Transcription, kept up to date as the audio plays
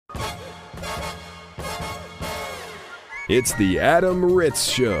It's the Adam Ritz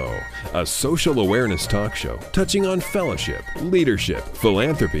Show, a social awareness talk show touching on fellowship, leadership,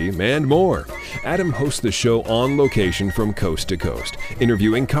 philanthropy, and more. Adam hosts the show on location from coast to coast,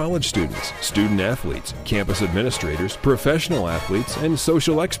 interviewing college students, student athletes, campus administrators, professional athletes, and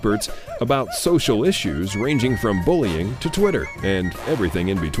social experts about social issues ranging from bullying to Twitter and everything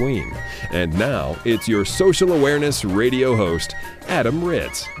in between. And now, it's your social awareness radio host, Adam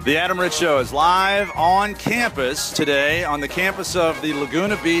Ritz. The Adam Ritz Show is live on campus today on the campus of the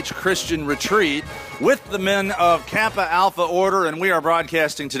Laguna Beach Christian Retreat with the men of Kappa Alpha Order, and we are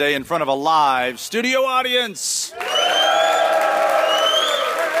broadcasting today in front of a live studio audience.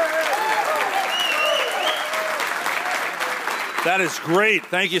 That is great.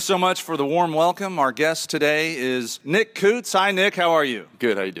 Thank you so much for the warm welcome. Our guest today is Nick Coots. Hi, Nick. How are you?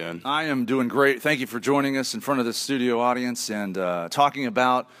 Good. How you doing? I am doing great. Thank you for joining us in front of the studio audience and talking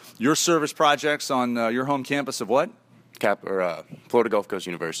about your service projects on your home campus of what? Florida Gulf Coast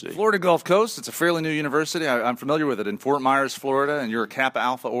University. Florida Gulf Coast. It's a fairly new university. I'm familiar with it in Fort Myers, Florida, and you're a Kappa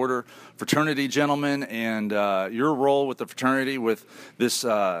Alpha Order fraternity gentleman, and your role with the fraternity with this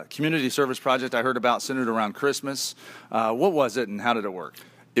community service project I heard about centered around Christmas. What was it, and how did it work?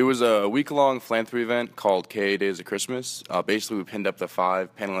 It was a week-long philanthropy event called KA Days of Christmas. Basically, we pinned up the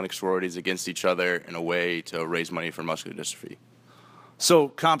 5 Panhellenic sororities against each other in a way to raise money for muscular dystrophy. So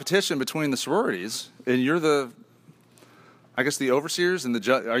competition between the sororities, and you're the overseers and the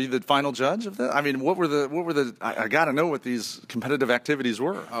judge. Are you the final judge of that? I mean, what were the? I got to know what these competitive activities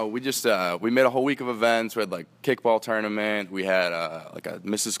were. Oh, we just we made a whole week of events. We had like kickball tournament. We had like a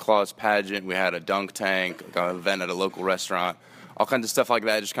Mrs. Claus pageant. We had a dunk tank, like an event at a local restaurant. All kinds of stuff like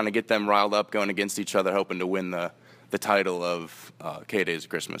that. Just kind of get them riled up, going against each other, hoping to win the title of K Days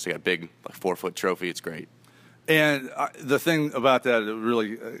of Christmas. They got a big 4-foot trophy. It's great. And the thing about that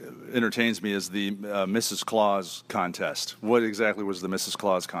really entertains me is the Mrs. Claus contest. What exactly was the Mrs.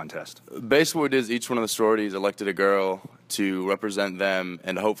 Claus contest? Basically what it is, each one of the sororities elected a girl to represent them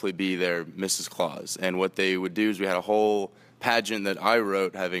and hopefully be their Mrs. Claus. And what they would do is we had a whole pageant that I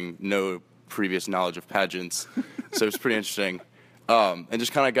wrote, having no previous knowledge of pageants. So it was pretty interesting. And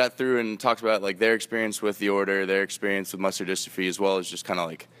just kind of got through and talked about like their experience with the order, their experience with muscular dystrophy, as well as just kind of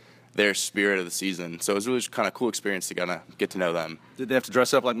like their spirit of the season. So it was really just kind of cool experience to kind of get to know them. Did they have to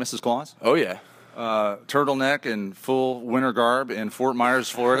dress up like Mrs. Claus? Oh, yeah. Turtleneck and full winter garb in Fort Myers,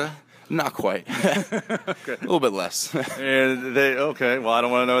 Florida? Not quite. Okay. A little bit less. And okay, well, I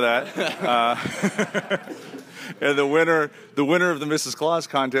don't want to know that. And the winner of the Mrs. Claus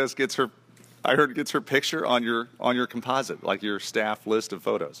contest gets her picture on your composite, like your staff list of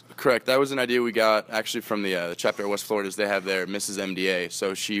photos. Correct. That was an idea we got actually from the chapter at West Florida. They have their Mrs. MDA,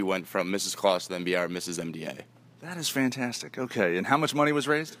 so she went from Mrs. Claus to then be our Mrs. MDA. That is fantastic. Okay, and how much money was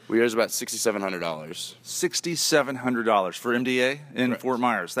raised? We raised about $6,700. $6,700 for MDA in Correct. Fort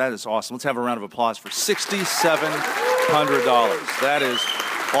Myers. That is awesome. Let's have a round of applause for $6,700. That is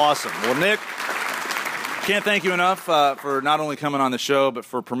awesome. Well, Nick, can't thank you enough for not only coming on the show, but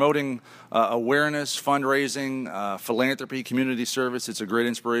for promoting awareness, fundraising, philanthropy, community service. It's a great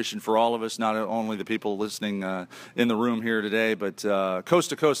inspiration for all of us, not only the people listening in the room here today, but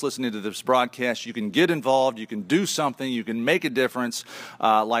coast to coast listening to this broadcast. You can get involved, you can do something, you can make a difference,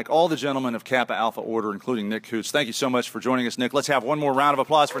 like all the gentlemen of Kappa Alpha Order, including Nick Coots. Thank you so much for joining us, Nick. Let's have one more round of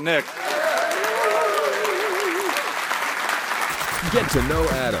applause for Nick. Get to know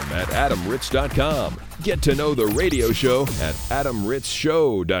Adam at adamritz.com. Get to know the radio show at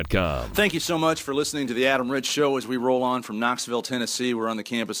adamritzshow.com. Thank you so much for listening to the Adam Ritz Show as we roll on from Knoxville, Tennessee. We're on the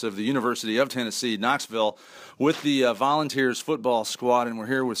campus of the University of Tennessee, Knoxville, with the Volunteers football squad, and we're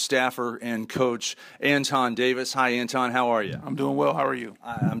here with staffer and coach Antone Davis. Hi, Antone. How are you? I'm doing well. How are you?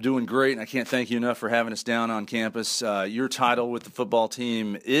 I'm doing great, and I can't thank you enough for having us down on campus. Your title with the football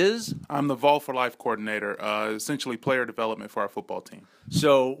team is? I'm the Vol for Life coordinator, essentially player development for our football team.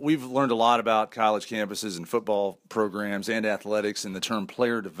 So we've learned a lot about college campuses and football programs and athletics and the term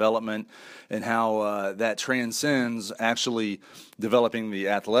player development and how that transcends actually developing the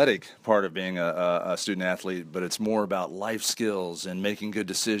athletic part of being a student athlete, but it's more about life skills and making good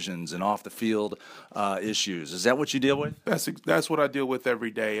decisions and off the field issues. Is that what you deal with? That's what I deal with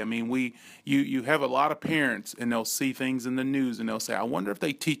every day. I mean, you have a lot of parents, and they'll see things in the news, and they'll say, I wonder if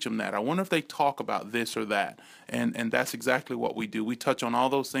they teach them that. I wonder if they talk about this or that. And that's exactly what we do. We touch on all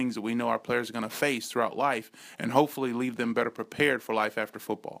those things that we know our players are going to face throughout life and hopefully leave them better prepared for life after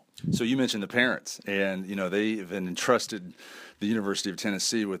football. So you mentioned the parents, and they've been entrusted the University of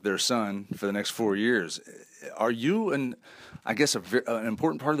Tennessee with their son for the next 4 years. are you I guess an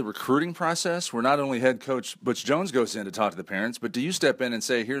important part of the recruiting process where not only head coach Butch Jones goes in to talk to the parents, but do you step in and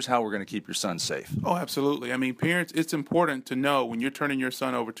say, here's how we're going to keep your son safe? Oh, absolutely. I mean, parents, it's important to know when you're turning your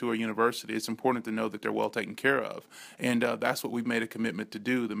son over to a university, it's important to know that they're well taken care of. And that's what we've made a commitment to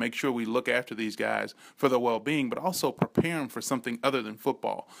do, to make sure we look after these guys for their well-being, but also prepare them for something other than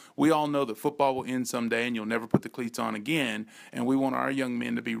football. We all know that football will end someday and you'll never put the cleats on again. And we want our young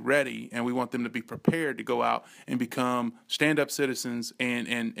men to be ready, and we want them to be prepared to go out and become stand-up citizens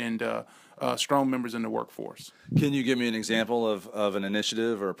and strong members in the workforce. Can you give me an example of an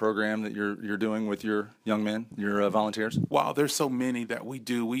initiative or a program that you're doing with your young men, your volunteers? Wow, there's so many that we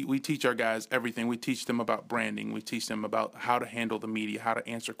do. We teach our guys everything. We teach them about branding. We teach them about how to handle the media, how to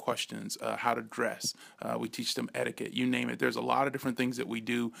answer questions, how to dress. We teach them etiquette. You name it. There's a lot of different things that we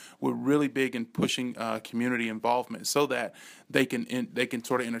do. We're really big in pushing community involvement so that they can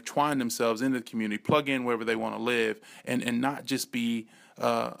sort of intertwine themselves into the community, plug in wherever they want to live, and not just be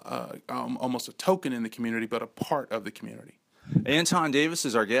almost a token in the community, but a part of the community. Antone Davis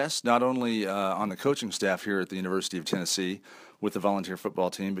is our guest, not only on the coaching staff here at the University of Tennessee with the volunteer football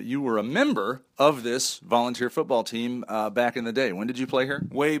team, but you were a member of this volunteer football team back in the day. When did you play here?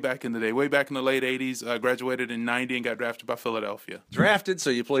 Way back in the day, way back in the late 80s. Graduated in 90 and got drafted by Philadelphia. Drafted, so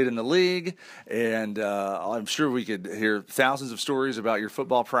you played in the league, and I'm sure we could hear thousands of stories about your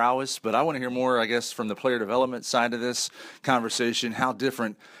football prowess, but I want to hear more, I guess, from the player development side of this conversation. How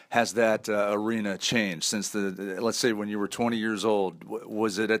different has that arena changed since let's say when you were 20 years old?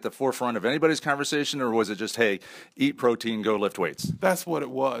 Was it at the forefront of anybody's conversation, or was it just, hey, eat protein, go lift weights? That's what it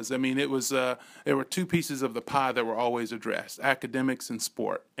was. I mean, it was there were two pieces of the pie that were always addressed: academics and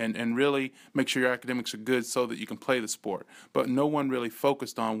sport, and really make sure your academics are good so that you can play the sport. But no one really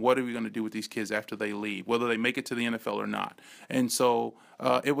focused on what are we going to do with these kids after they leave, whether they make it to the NFL or not. And so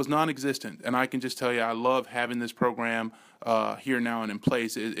it was non-existent. And I can just tell you, I love having this program here now and in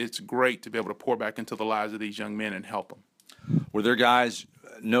place. It's great to be able to pour back into the lives of these young men and help them. Were there guys,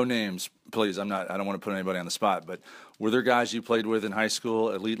 no names, please, I don't want to put anybody on the spot, but were there guys you played with in high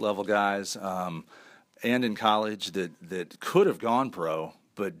school, elite level guys, and in college that could have gone pro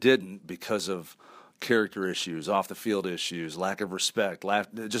but didn't because of character issues, off the field issues, lack of respect,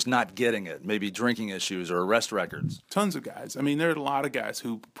 just not getting it, maybe drinking issues or arrest records? Tons of guys. I mean, there are a lot of guys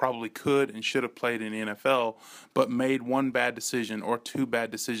who probably could and should have played in the NFL, but made one bad decision or two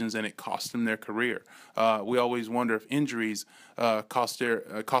bad decisions, and it cost them their career. We always wonder if injuries cost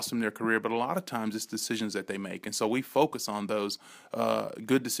them their career, but a lot of times it's decisions that they make. And so we focus on those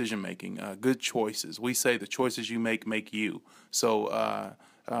good decision making, good choices. We say the choices you make you. So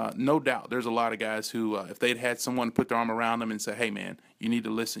no doubt there's a lot of guys who, if they'd had someone put their arm around them and say, hey, man, you need to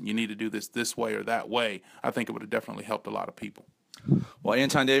listen, you need to do this way or that way, I think it would have definitely helped a lot of people. Well,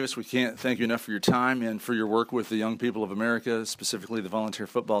 Antone Davis, we can't thank you enough for your time and for your work with the young people of America, specifically the volunteer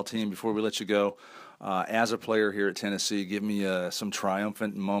football team. Before we let you go, as a player here at Tennessee, give me some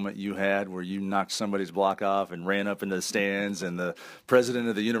triumphant moment you had where you knocked somebody's block off and ran up into the stands and the president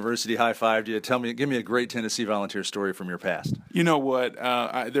of the university high-fived you. Give me a great Tennessee volunteer story from your past. You know what?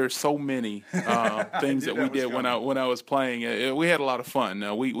 There's so many things that we did when I was playing. We had a lot of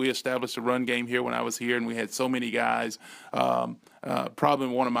fun. We established a run game here when I was here, and we had so many guys. Probably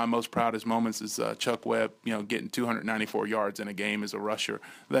one of my most proudest moments is Chuck Webb, getting 294 yards in a game as a rusher.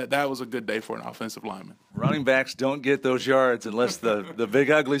 That was a good day for an offensive lineman. Running backs don't get those yards unless the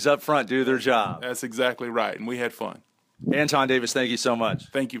big uglies up front do their job. That's exactly right, and we had fun. Antone Davis, thank you so much.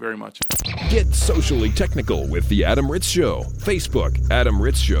 Thank you very much. Get socially technical with The Adam Ritz Show. Facebook, Adam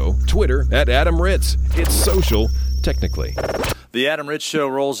Ritz Show. Twitter, @Adam Ritz. It's social technically. The Adam Ritz Show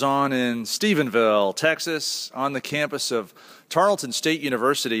rolls on in Stephenville, Texas, on the campus of Tarleton State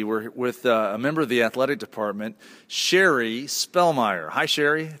University. We're with a member of the athletic department, Sherry Spellmeyer. Hi,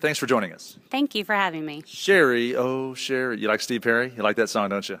 Sherry. Thanks for joining us. Thank you for having me. Sherry, oh, Sherry. You like Steve Perry? You like that song,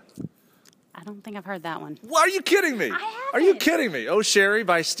 don't you? I don't think I've heard that one. Well, are you kidding me? I haven't. Are you kidding me? Oh, Sherry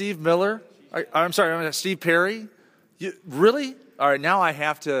by Steve Miller. I'm sorry, Steve Perry? Really? All right, now I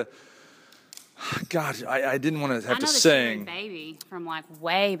have to... God, I didn't want to have to sing. I know the Sherry Baby from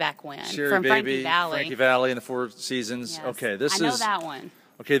way back when. Sherry from Baby, Frankie Valley. Frankie Valley and the Four Seasons. Yes. Okay, I know that one.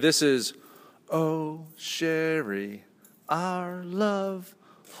 Okay, this is, oh, Sherry, our love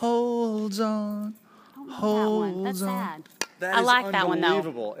holds on, I don't know holds that one. That's on. sad. That I is like that one, though.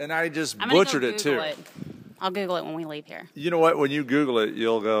 unbelievable, and I just I'm gonna butchered go it, too. Google it. I'll Google it when we leave here. You know what? When you Google it,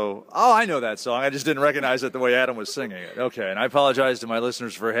 you'll go, oh, I know that song. I just didn't recognize it the way Adam was singing it. Okay, and I apologize to my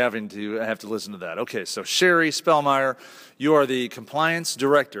listeners for having to have to listen to that. Okay, so Sherry Spellmeyer, you are the compliance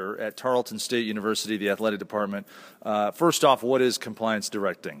director at Tarleton State University, the athletic department. First off, what is compliance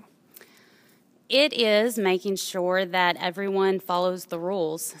directing? It is making sure that everyone follows the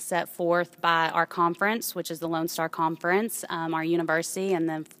rules set forth by our conference, which is the Lone Star Conference, our university, and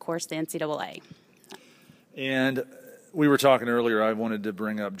then, of course, the NCAA. And we were talking earlier, I wanted to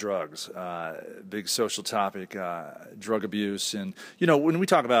bring up drugs, big social topic, drug abuse. And, you know, when we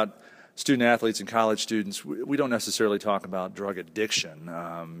talk about student athletes and college students, we don't necessarily talk about drug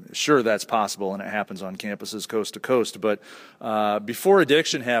addiction. Sure, that's possible, and it happens on campuses coast to coast. But before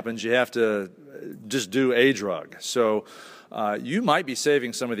addiction happens, you have to just do a drug. So you might be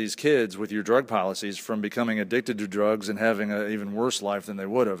saving some of these kids with your drug policies from becoming addicted to drugs and having an even worse life than they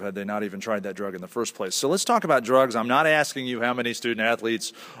would have had they not even tried that drug in the first place. So let's talk about drugs. I'm not asking you how many student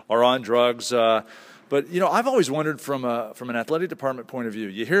athletes are on drugs. But, you know, I've always wondered from an athletic department point of view,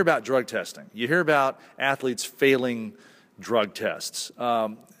 you hear about drug testing. You hear about athletes failing drug tests.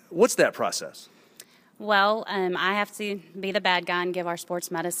 What's that process? Well, I have to be the bad guy and give our sports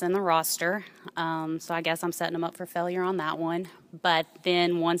medicine the roster. So I guess I'm setting them up for failure on that one. But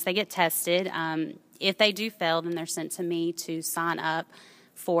then once they get tested, if they do fail, then they're sent to me to sign up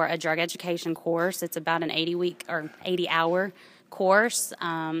for a drug education course. It's about an 80-week or 80-hour course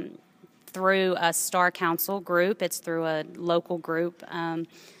through a Star Council group. It's through a local group.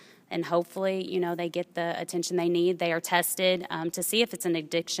 And hopefully, you know, they get the attention they need. They are tested to see if it's an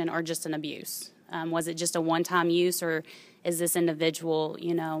addiction or just an abuse. Was it just a one-time use, or is this individual,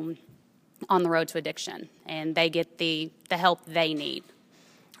 you know, on the road to addiction? And they get the help they need.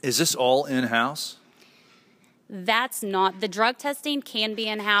 Is this all in-house? That's not. The drug testing can be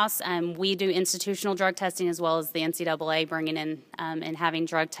in-house. We do institutional drug testing as well as the NCAA bringing in and having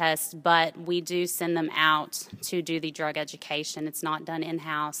drug tests, but we do send them out to do the drug education. It's not done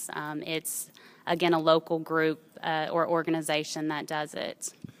in-house. It's, again, a local group or organization that does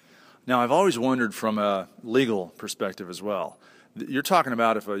it. Now, I've always wondered from a legal perspective as well. You're talking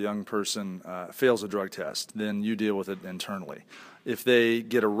about if a young person fails a drug test, then you deal with it internally. If they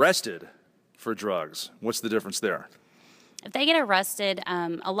get arrested for drugs, what's the difference there? If they get arrested,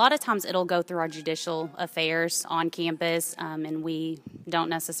 a lot of times it'll go through our judicial affairs on campus, and we don't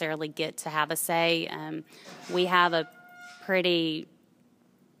necessarily get to have a say. We have a pretty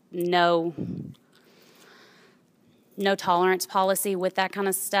no tolerance policy with that kind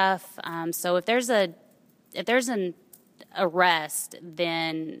of stuff. So if there's an arrest,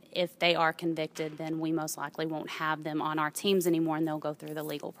 then if they are convicted, then we most likely won't have them on our teams anymore, and they'll go through the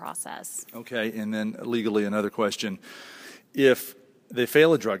legal process. Okay, and then legally, another question. If they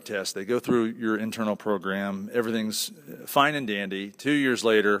fail a drug test, they go through your internal program, everything's fine and dandy. 2 years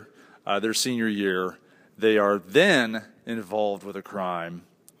later, their senior year, they are then involved with a crime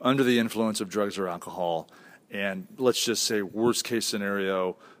under the influence of drugs or alcohol. And let's just say, worst case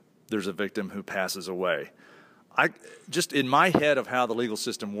scenario, there's a victim who passes away. I just, in my head of how the legal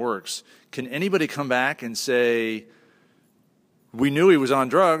system works, can anybody come back and say, we knew he was on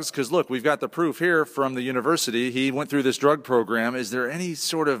drugs because, look, we've got the proof here from the university. He went through this drug program. Is there any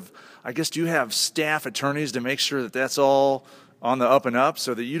sort of, I guess, do you have staff attorneys to make sure that that's all on the up and up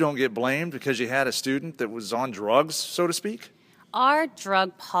so that you don't get blamed because you had a student that was on drugs, so to speak? Our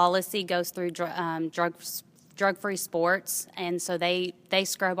drug policy goes through drug-free sports, and so they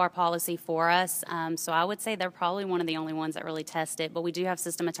scrub our policy for us. So I would say they're probably one of the only ones that really test it, but we do have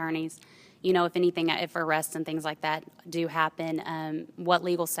system attorneys. You know, if arrests and things like that do happen, what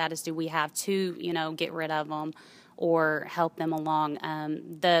legal status do we have to, you know, get rid of them or help them along?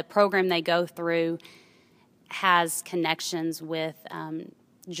 The program they go through has connections with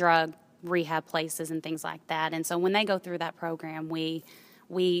drug rehab places and things like that. And so when they go through that program, we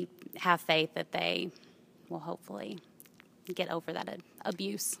have faith that they will hopefully get over that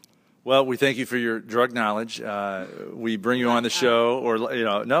abuse. Well, we thank you for your drug knowledge. We bring you on the show, or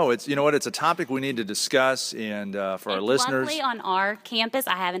it's it's a topic we need to discuss, and for our listeners. Luckily, on our campus,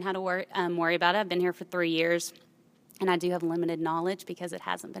 I haven't had to worry about it. I've been here for 3 years, and I do have limited knowledge because it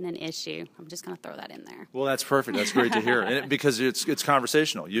hasn't been an issue. I'm just going to throw that in there. Well, that's perfect. That's great to hear, because it's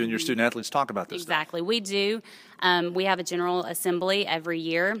conversational. You and your student athletes talk about this. Exactly, stuff. We do. We have a general assembly every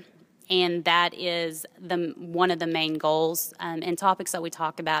year. And that is one of the main goals and topics that we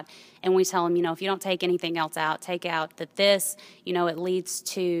talk about. And we tell them, if you don't take anything else out, take out that this, it leads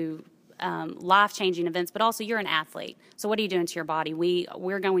to life-changing events, but also you're an athlete. So what are you doing to your body?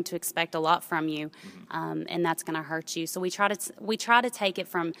 We're going to expect a lot from you, and that's going to hurt you. So we try to take it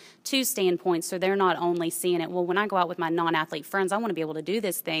from two standpoints, so they're not only seeing it, well, when I go out with my non-athlete friends, I want to be able to do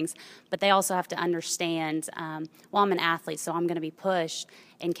these things, but they also have to understand, well, I'm an athlete, so I'm going to be pushed,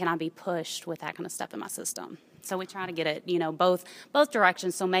 and can I be pushed with that kind of stuff in my system? So we try to get it, both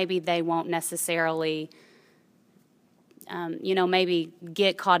directions, so maybe they won't necessarily maybe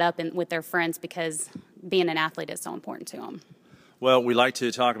get caught up with their friends because being an athlete is so important to them. Well, we like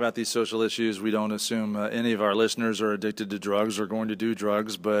to talk about these social issues. We don't assume any of our listeners are addicted to drugs or going to do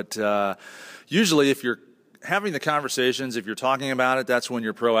drugs, but usually if you're having the conversations, if you're talking about it, that's when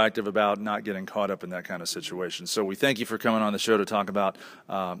you're proactive about not getting caught up in that kind of situation. So we thank you for coming on the show to talk about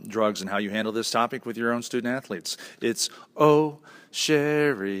drugs and how you handle this topic with your own student athletes. It's Oh,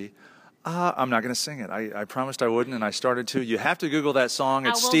 Sherry. I'm not going to sing it. I promised I wouldn't, and I started to. You have to Google that song.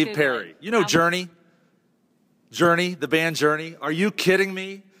 It's Steve Google Perry. it. You know Journey? Journey, the band Journey. Are you kidding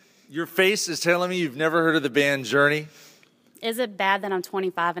me? Your face is telling me you've never heard of the band Journey. Is it bad that I'm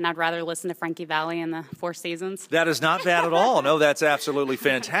 25 and I'd rather listen to Frankie Valli and the Four Seasons? That is not bad at all. No, that's absolutely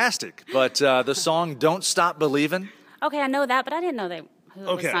fantastic. But the song Don't Stop Believin'. Okay, I know that, but I didn't know who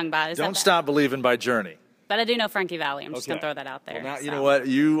it was sung by. Don't Stop Believin' by Journey. But I do know Frankie Valli. I'm just going to throw that out there. Well, now, you know what?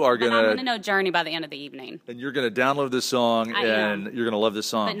 You are going to... I'm going to know Journey by the end of the evening. And you're going to download this song, and you're going to love this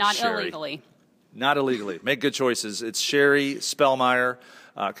song, but not Sherry. illegally. Not illegally. Make good choices. It's Sherry Spellmeyer,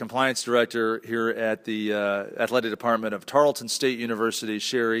 Compliance Director here at the Athletic Department of Tarleton State University.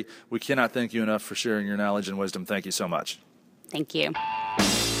 Sherry, we cannot thank you enough for sharing your knowledge and wisdom. Thank you so much. Thank you.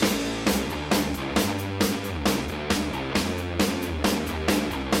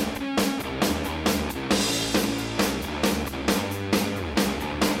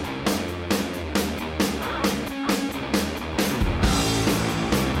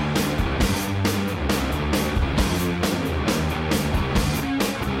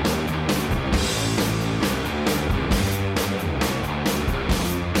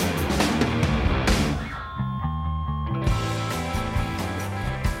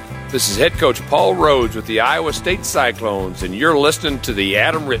 This is head coach Paul Rhodes with the Iowa State Cyclones, and you're listening to The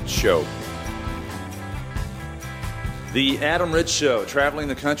Adam Ritz Show. The Adam Ritz Show, traveling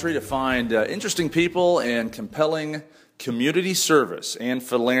the country to find interesting people and compelling community service and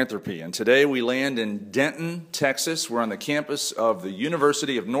philanthropy. And today we land in Denton, Texas. We're on the campus of the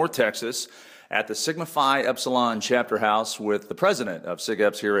University of North Texas at the Sigma Phi Epsilon Chapter House with the president of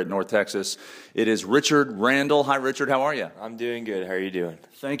SIG-EPS here at North Texas. It is Richard Randall. Hi, Richard. How are you? I'm doing good. How are you doing?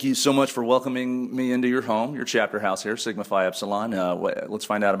 Thank you so much for welcoming me into your home, your chapter house here, Sigma Phi Epsilon. Let's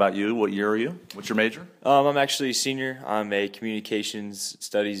find out about you. What year are you? What's your major? I'm actually a senior. I'm a communications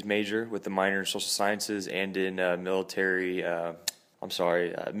studies major with a minor in social sciences and in military.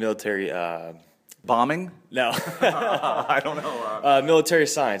 Bombing? No. I don't know. Military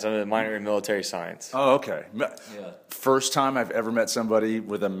science. I'm a minor in military science. Oh, okay. Yeah. First time I've ever met somebody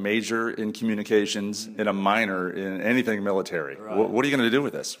with a major in communications and a minor in anything military. Right. What are you going to do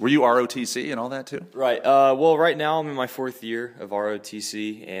with this? Were you ROTC and all that too? Right. Well, right now I'm in my 4th year of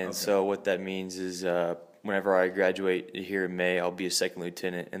ROTC, and so what that means is whenever I graduate here in May, I'll be a second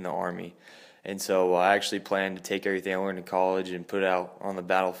lieutenant in the Army. And so I actually plan to take everything I learned in college and put it out on the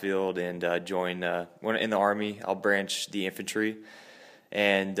battlefield and join, when in the Army, I'll branch the infantry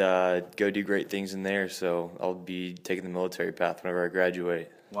and go do great things in there. So I'll be taking the military path whenever I graduate.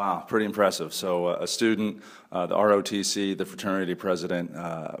 Wow, pretty impressive. So a student, the ROTC, the fraternity president,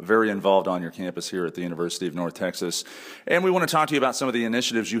 very involved on your campus here at the University of North Texas. And we want to talk to you about some of the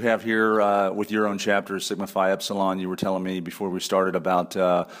initiatives you have here with your own chapter, Sigma Phi Epsilon. You were telling me before we started about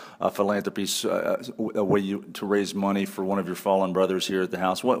philanthropy, a way to raise money for one of your fallen brothers here at the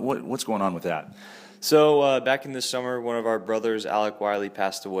house. What's going on with that? So back in the summer, one of our brothers, Alec Wiley,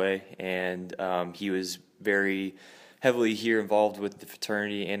 passed away, and he was very heavily here involved with the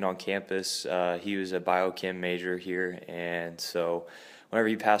fraternity and on campus. He was a biochem major here, and so whenever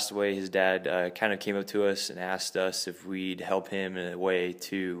he passed away, his dad kind of came up to us and asked us if we'd help him in a way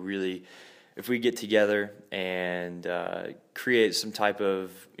to really, if we get together and create some type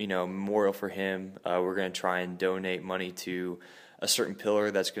of memorial for him. We're going to try and donate money to a certain pillar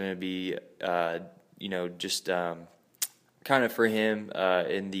that's going to be just kind of for him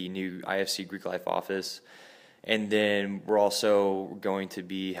in the new IFC Greek Life office. And then we're also going to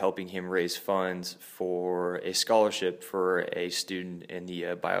be helping him raise funds for a scholarship for a student in the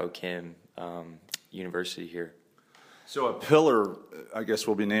biochem university here. So a pillar, I guess,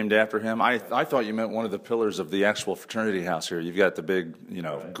 will be named after him. I thought you meant one of the pillars of the actual fraternity house here. You've got the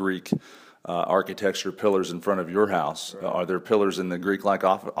big, Greek architecture pillars in front of your house. Right. Are there pillars in the Greek Life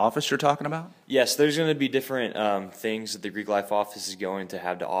office you're talking about? Yes, there's going to be different things that the Greek Life office is going to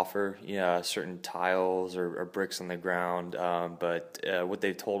have to offer, certain tiles or bricks on the ground. But what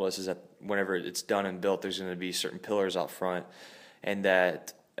they've told us is that whenever it's done and built, there's going to be certain pillars out front, and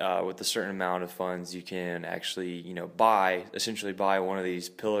that with a certain amount of funds, you can actually, essentially buy one of these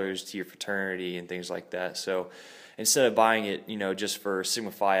pillars to your fraternity and things like that. So instead of buying it, just for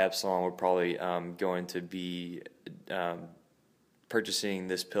Sigma Phi Epsilon, we're probably going to be purchasing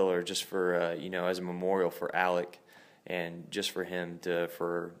this pillar just for as a memorial for Alec, and just for him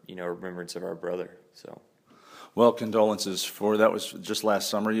for remembrance of our brother. So. Well, condolences for that. Was just last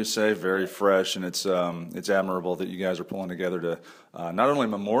summer, you say, very fresh, and it's admirable that you guys are pulling together to not only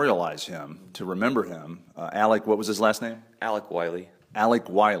memorialize him, to remember him. Alec, what was his last name? Alec Wiley. Alec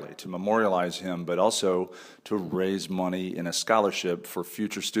Wiley, to memorialize him, but also to raise money in a scholarship for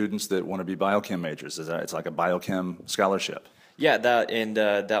future students that want to be biochem majors. It's like a biochem scholarship. Yeah,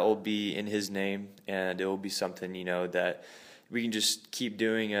 that will be in his name, and it will be something that we can just keep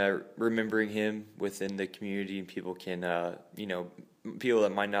doing, remembering him within the community, and people can, people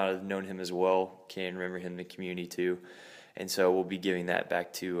that might not have known him as well can remember him in the community too. And so we'll be giving that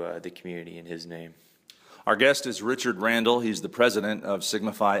back to the community in his name. Our guest is Richard Randall. He's the president of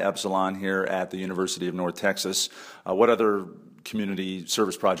Sigma Phi Epsilon here at the University of North Texas. What other community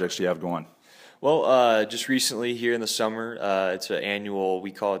service projects do you have going? Well, just recently here in the summer, it's an annual,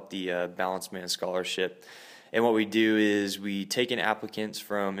 we call it the Balanced Man Scholarship. And what we do is we take in applicants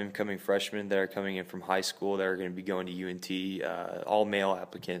from incoming freshmen that are coming in from high school that are going to be going to UNT, all male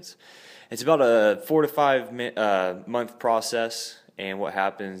applicants. It's about a 4 to 5 month process, and what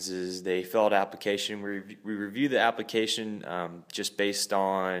happens is they fill out an application. We review the application just based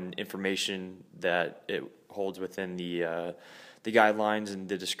on information that it holds within the guidelines and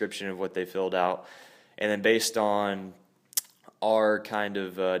the description of what they filled out. And then based on our kind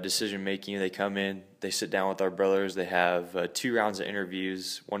of decision making, they come in, they sit down with our brothers, they have 2 rounds of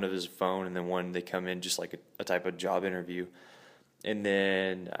interviews. One of his phone, and then one they come in just like a type of job interview. And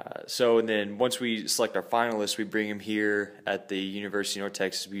then once we select our finalists, we bring them here at the University of North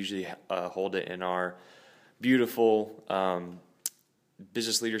Texas. We usually hold it in our beautiful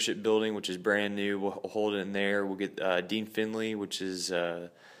business leadership building, which is brand new. We'll hold it in there. We'll get Dean Finley, which is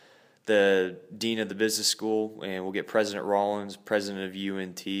the dean of the business school, and we'll get President Rollins, president of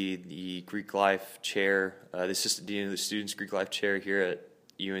UNT, the Greek life chair, the assistant dean of the students Greek life chair here at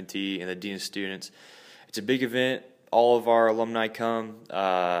UNT, and the dean of students. It's a big event. All of our alumni come.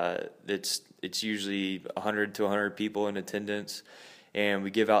 It's usually 100 to 100 people in attendance, and we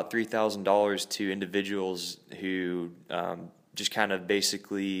give out $3,000 to individuals who just kind of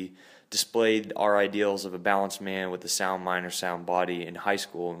basically displayed our ideals of a balanced man with a sound mind or sound body in high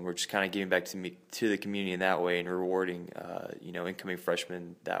school, and we're just kind of giving back to the community in that way and rewarding incoming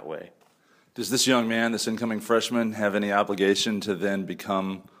freshmen that way. Does this young man, this incoming freshman, have any obligation to then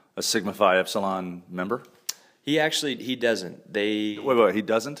become a Sigma Phi Epsilon member? He doesn't. Wait, he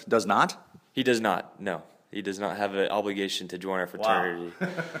doesn't? Does not? He does not, no. He does not have an obligation to join our fraternity. Wow.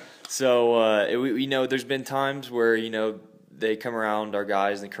 So, we know there's been times where, they come around, our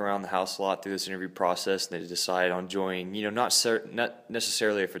guys, and they come around the house a lot through this interview process, and they decide on joining, not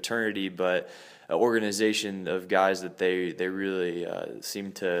necessarily a fraternity, but an organization of guys that they really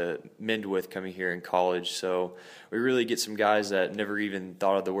seem to mend with coming here in college. So we really get some guys that never even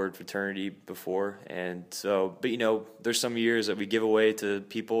thought of the word fraternity before. And so, but there's some years that we give away to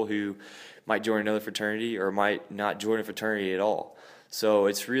people who might join another fraternity or might not join a fraternity at all. So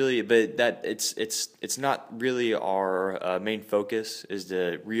it's really, but that it's not really our main focus is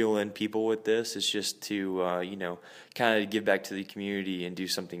to reel in people with this. It's just to kind of give back to the community and do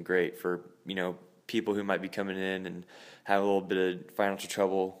something great for people who might be coming in and have a little bit of financial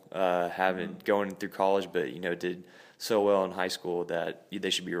trouble going through college, but did so well in high school that they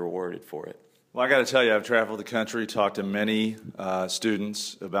should be rewarded for it. Well, I got to tell you, I've traveled the country, talked to many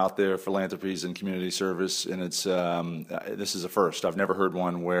students about their philanthropies and community service, and this is a first. I've never heard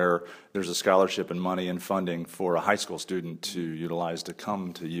one where there's a scholarship and money and funding for a high school student to utilize to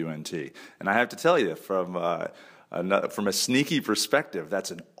come to UNT. And I have to tell you, from a sneaky perspective,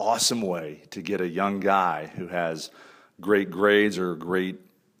 that's an awesome way to get a young guy who has great grades or great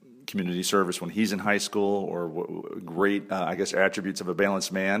community service when he's in high school, or great, attributes of a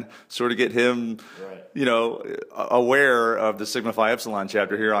balanced man, sort of get him, aware of the Sigma Phi Epsilon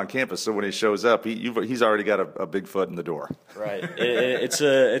chapter here on campus. So when he shows up, he's already got a big foot in the door. Right. It's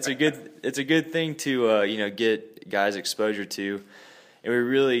a good thing to get guys exposure to, and we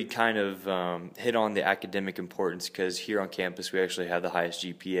really kind of hit on the academic importance because here on campus we actually had the highest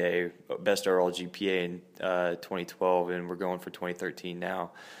GPA, best overall GPA in 2012, and we're going for 2013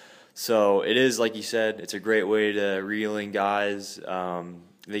 now. So it is, like you said, it's a great way to reel in guys.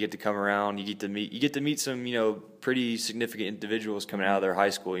 They get to come around. You get to meet some, pretty significant individuals coming out of their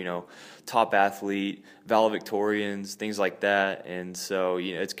high school. Top athlete, valedictorians, things like that. And so,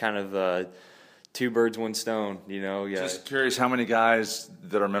 it's kind of 2 birds, 1 stone. Yeah. Just curious, how many guys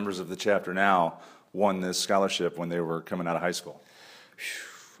that are members of the chapter now won this scholarship when they were coming out of high school?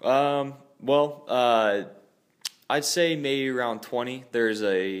 I'd say maybe around 20. There's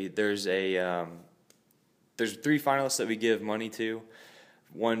 3 finalists that we give money to.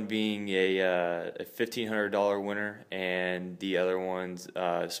 One being a $1,500 winner, and the other one's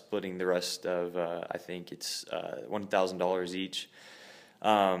splitting the rest of I think it's $1,000 each.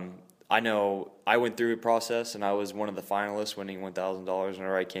 I know I went through a process, and I was one of the finalists, winning $1,000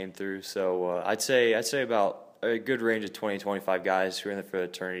 whenever I came through. So I'd say about a good range of 20, 25 guys who are in the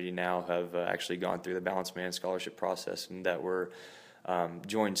fraternity now have actually gone through the Balanced Man Scholarship process, and that were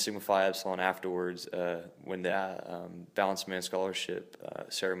joined Sigma Phi Epsilon afterwards when the Balanced Man Scholarship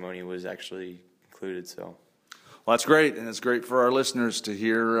ceremony was actually concluded. So. Well, that's great, and it's great for our listeners to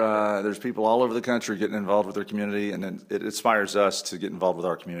hear there's people all over the country getting involved with their community, and it inspires us to get involved with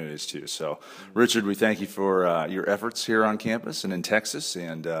our communities too. So, Richard, we thank you for your efforts here on campus and in Texas,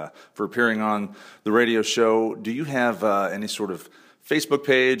 and for appearing on the radio show. Do you have any sort of Facebook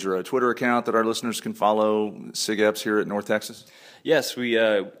page or a Twitter account that our listeners can follow SIG-EPS here at North Texas? Yes, we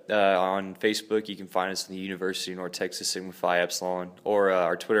on Facebook you can find us in the University of North Texas Sigma Phi Epsilon, or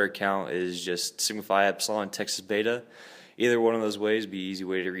our Twitter account is just Sigma Phi Epsilon Texas Beta. Either one of those ways would be an easy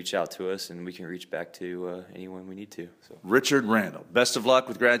way to reach out to us, and we can reach back to anyone we need to. So. Richard Randall, best of luck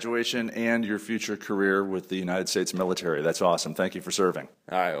with graduation and your future career with the United States military. That's awesome. Thank you for serving.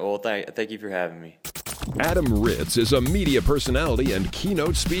 All right. Well, thank you for having me. Adam Ritz is a media personality and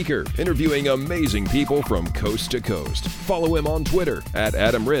keynote speaker, interviewing amazing people from coast to coast. Follow him on Twitter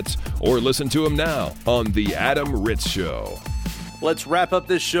 @Adam Ritz, or listen to him now on The Adam Ritz Show. Let's wrap up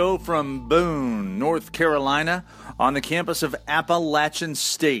this show from Boone, North Carolina, on the campus of Appalachian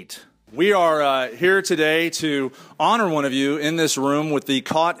State. We are here today to honor one of you in this room with the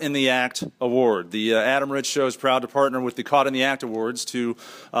Caught in the Act Award. The Adam Ritz Show is proud to partner with the Caught in the Act Awards to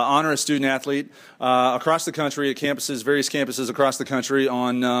honor a student-athlete across the country at campuses, various campuses across the country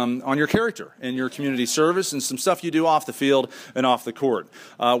on your character and your community service and some stuff you do off the field and off the court.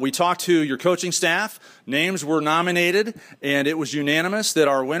 We talked to your coaching staff. Names were nominated, and it was unanimous that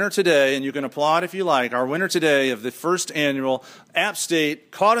our winner today, and you can applaud if you like, our winner today of the first annual App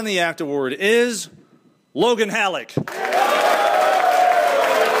State Caught in the Act Award is Logan Halleck. Come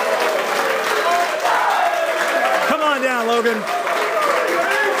on down, Logan.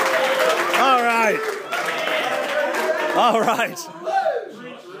 All right. All right.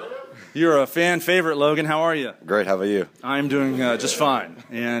 You're a fan favorite, Logan. How are you? Great. How about you? I'm doing just fine.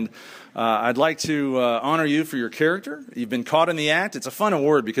 And I'd like to honor you for your character. You've been caught in the act. It's a fun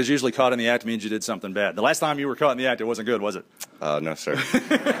award because usually caught in the act means you did something bad. The last time you were caught in the act, it wasn't good, was it? No, sir.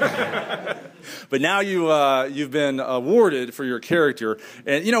 But now you've been awarded for your character.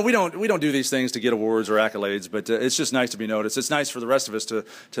 And, you know, we don't do these things to get awards or accolades, but it's just nice to be noticed. It's nice for the rest of us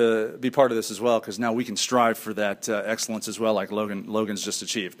to be part of this as well, because now we can strive for that excellence as well, like Logan's just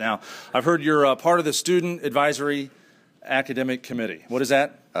achieved. Now, I've heard you're part of the Student Advisory Academic Committee. What is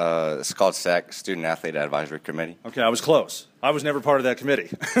that? It's called SAC, Student Athlete Advisory Committee. Okay, I was close. I was never part of that committee.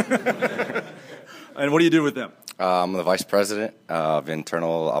 And what do you do with them? I'm the Vice President of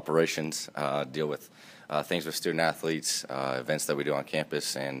Internal Operations, deal with things with student athletes, events that we do on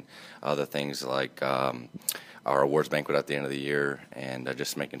campus, and other things like our awards banquet at the end of the year, and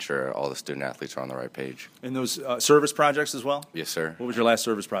just making sure all the student athletes are on the right page. And those service projects as well? Yes, sir. What was your last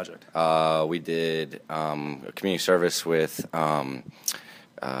service project? We did a community service with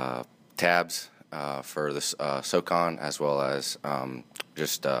tabs for the SOCON, as well as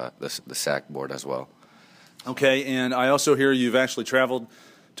just the SAC board as well. Okay, and I also hear you've actually traveled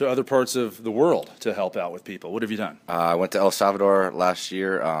to other parts of the world to help out with people. What have you done? I went to El Salvador last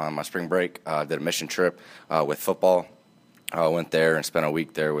year on my spring break. Did a mission trip with football. I went there and spent a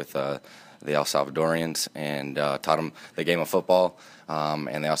week there with the El Salvadorians and taught them the game of football.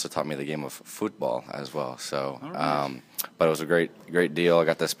 And they also taught me the game of football as well. So, but it was a great deal. I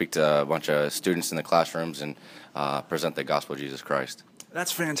got to speak to a bunch of students in the classrooms and present the gospel of Jesus Christ.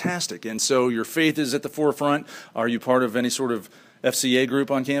 That's fantastic. And so your faith is at the forefront. Are you part of any sort of FCA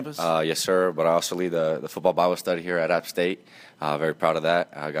group on campus? Yes, sir. But I also lead the football Bible study here at App State. Very proud of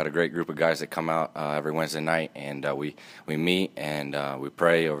that. I got a great group of guys that come out every Wednesday night, and we meet and we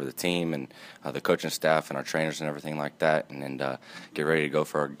pray over the team and the coaching staff and our trainers and everything like that, and then get ready to go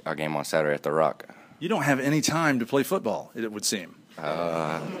for our game on Saturday at the Rock. You don't have any time to play football, it would seem.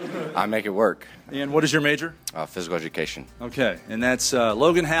 I make it work. And what is your major? Physical education. Okay, and that's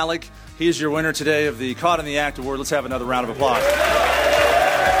Logan Halleck. He is your winner today of the Caught in the Act Award. Let's have another round of applause.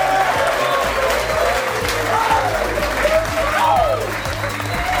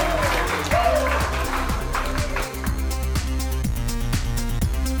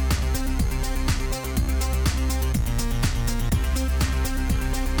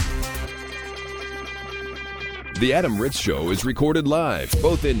 The Adam Ritz Show is recorded live,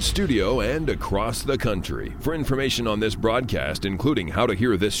 both in studio and across the country. For information on this broadcast, including how to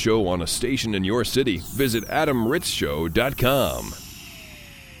hear this show on a station in your city, visit adamritzshow.com.